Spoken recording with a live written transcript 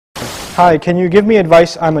Hi, can you give me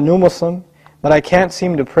advice? I'm a new Muslim, but I can't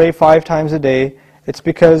seem to pray 5 times a day. It's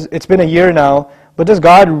because it's been a year now, but does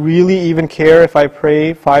God really even care if I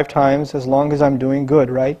pray 5 times as long as I'm doing good,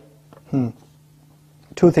 right?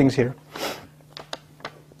 Two things here.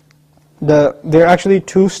 There are actually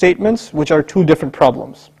 2 statements which are 2 different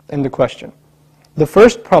problems in the question. The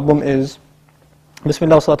first problem is,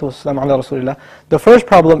 Bismillah salatu wassalam ala Rasulillah. The first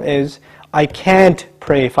problem is, I can't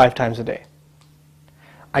pray 5 times a day.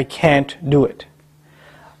 I can't do it.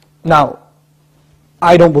 Now,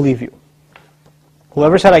 I don't believe you.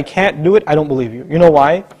 Whoever said I can't do it, I don't believe you. You know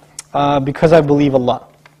why? Because I believe Allah.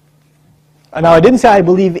 Now, I didn't say I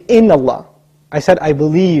believe in Allah. I said I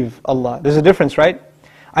believe Allah. There's a difference, right?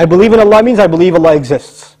 I believe in Allah means I believe Allah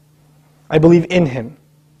exists. I believe in Him.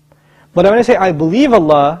 But when I say I believe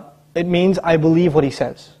Allah, it means I believe what He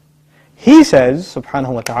says. He says,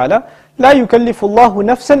 subhanahu wa ta'ala, لا يكلف الله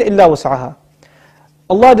نفسا إلا وسعها.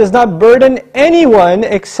 Allah does not burden anyone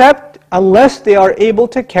except unless they are able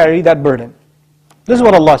to carry that burden. This is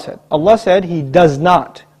what Allah said. Allah said He does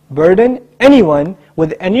not burden anyone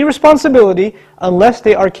with any responsibility unless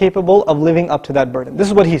they are capable of living up to that burden. This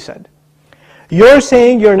is what He said. You're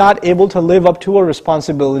saying you're not able to live up to a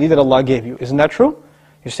responsibility that Allah gave you. Isn't that true?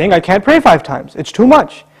 You're saying I can't pray 5 times. It's too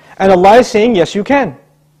much. And Allah is saying yes you can.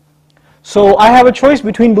 So I have a choice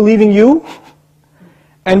between believing you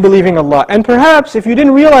and believing Allah. And perhaps if you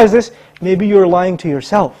didn't realize this, maybe you're lying to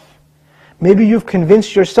yourself. Maybe you've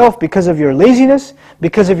convinced yourself because of your laziness,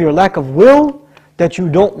 because of your lack of will, that you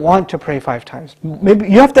don't want to pray 5 times. Maybe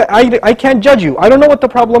you have to, I can't judge you. I don't know what the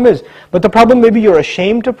problem is. But the problem, maybe you're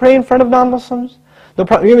ashamed to pray in front of non-Muslims.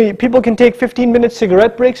 People can take 15-minute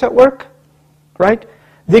cigarette breaks at work, right?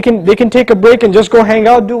 They can take a break and just go hang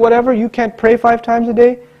out, do whatever. You can't pray 5 times a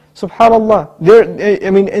day. SubhanAllah.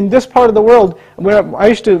 In this part of the world, where I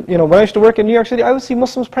used to, when I used to work in New York City, I would see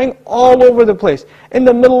Muslims praying all over the place. In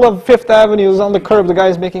the middle of 5th Avenue, on the curb, the guy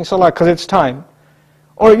is making salah because it's time.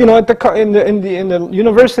 Or in the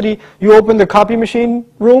university, you open the copy machine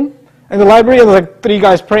room and the library, and there's like 3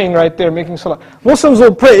 guys praying right there, making salah. Muslims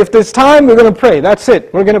will pray. If there's time, we're going to pray. That's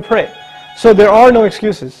it. We're going to pray. So there are no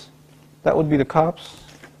excuses. That would be the cops.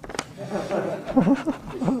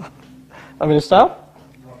 I'm going to stop?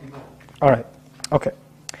 Alright, okay.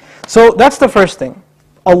 So that's the first thing.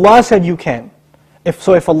 Allah said you can.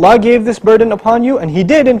 If Allah gave this burden upon you, and He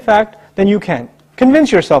did in fact, then you can.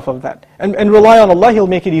 Convince yourself of that. And rely on Allah, He'll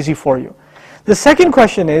make it easy for you. The second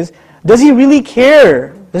question is, does He really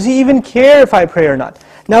care? Does He even care if I pray or not?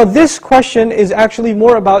 Now this question is actually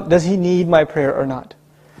more about, does He need my prayer or not?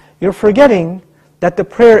 You're forgetting that the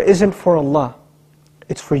prayer isn't for Allah.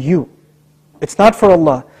 It's for you. It's not for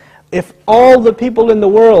Allah. If all the people in the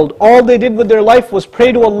world, all they did with their life was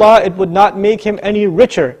pray to Allah, it would not make Him any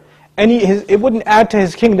richer. It wouldn't add to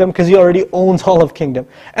His kingdom because He already owns all of kingdom.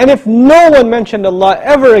 And if no one mentioned Allah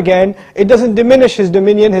ever again, it doesn't diminish His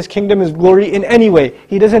dominion, His kingdom, His glory in any way.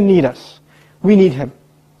 He doesn't need us. We need Him.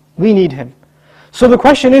 We need Him. So the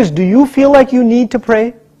question is, do you feel like you need to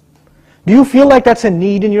pray? Do you feel like that's a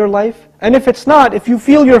need in your life? And if it's not, if you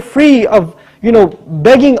feel you're free of,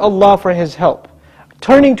 begging Allah for His help,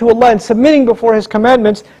 turning to Allah and submitting before His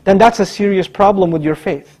commandments, then that's a serious problem with your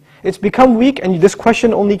faith. It's become weak, and this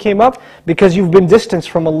question only came up because you've been distanced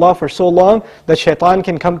from Allah for so long that shaitan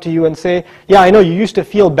can come to you and say, yeah, I know you used to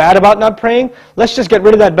feel bad about not praying, let's just get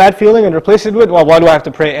rid of that bad feeling and replace it with, well, why do I have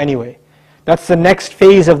to pray anyway? That's the next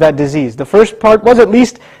phase of that disease. The first part was, at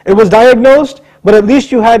least it was diagnosed, but at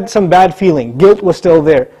least you had some bad feeling. Guilt was still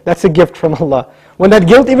there. That's a gift from Allah. When that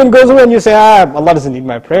guilt even goes away and you say, Allah doesn't need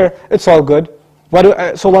my prayer, it's all good.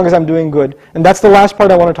 So long as I'm doing good. And that's the last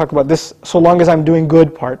part I want to talk about, this so long as I'm doing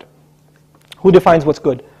good part. Who defines what's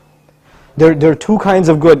good? There are 2 kinds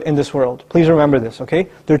of good in this world. Please remember this, okay?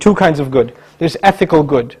 There are 2 kinds of good. There's ethical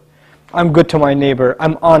good. I'm good to my neighbor.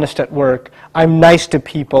 I'm honest at work. I'm nice to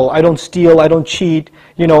people. I don't steal. I don't cheat.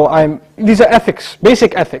 These are ethics,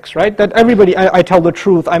 basic ethics, right? That everybody, I tell the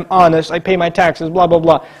truth. I'm honest. I pay my taxes, blah, blah,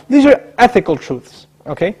 blah. These are ethical truths,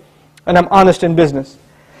 okay? And I'm honest in business.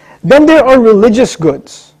 Then there are religious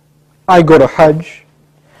goods. I go to Hajj,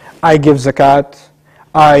 I give zakat,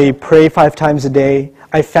 I pray 5 times a day,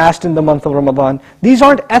 I fast in the month of Ramadan. These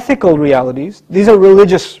aren't ethical realities, these are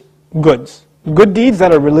religious goods. Good deeds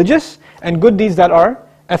that are religious, and good deeds that are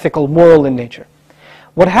ethical, moral in nature.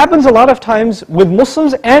 What happens a lot of times with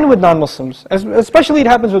Muslims and with non-Muslims, especially it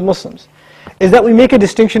happens with Muslims, is that we make a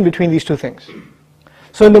distinction between these 2 things.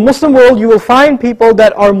 So in the Muslim world, you will find people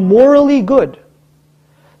that are morally good.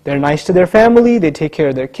 They're nice to their family, they take care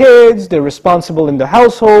of their kids, they're responsible in the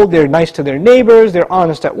household, they're nice to their neighbors, they're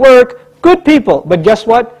honest at work, good people. But guess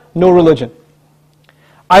what? No religion.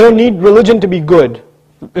 I don't need religion to be good,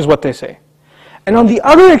 is what they say. And on the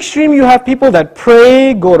other extreme, you have people that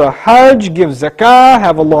pray, go to Hajj, give zakah,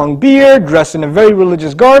 have a long beard, dress in a very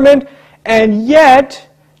religious garment, and yet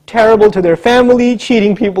terrible to their family,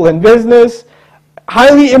 cheating people in business,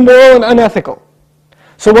 highly immoral and unethical.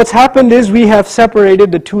 So what's happened is we have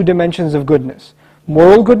separated the two dimensions of goodness.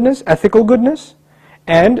 Moral goodness, ethical goodness,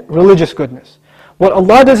 and religious goodness. What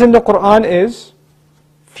Allah does in the Qur'an is,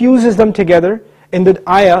 fuses them together in the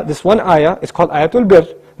ayah, this one ayah, it's called Ayatul Bir,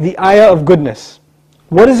 the ayah of goodness.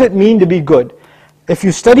 What does it mean to be good? If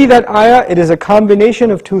you study that ayah, it is a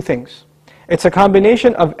combination of two things. It's a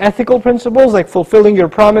combination of ethical principles like fulfilling your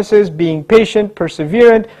promises, being patient,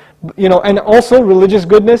 perseverant, and also religious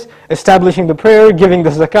goodness, establishing the prayer, giving the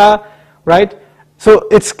zakah, right? So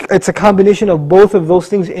it's a combination of both of those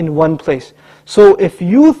things in one place. So if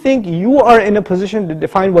you think you are in a position to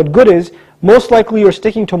define what good is, most likely you're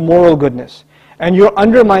sticking to moral goodness. And you're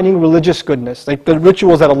undermining religious goodness, like the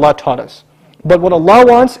rituals that Allah taught us. But what Allah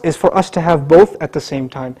wants is for us to have both at the same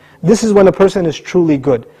time. This is when a person is truly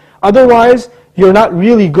good. Otherwise, you're not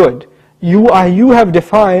really good. You have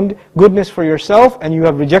defined goodness for yourself and you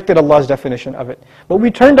have rejected Allah's definition of it. But we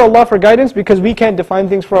turn to Allah for guidance because we can't define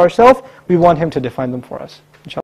things for ourselves. We want Him to define them for us.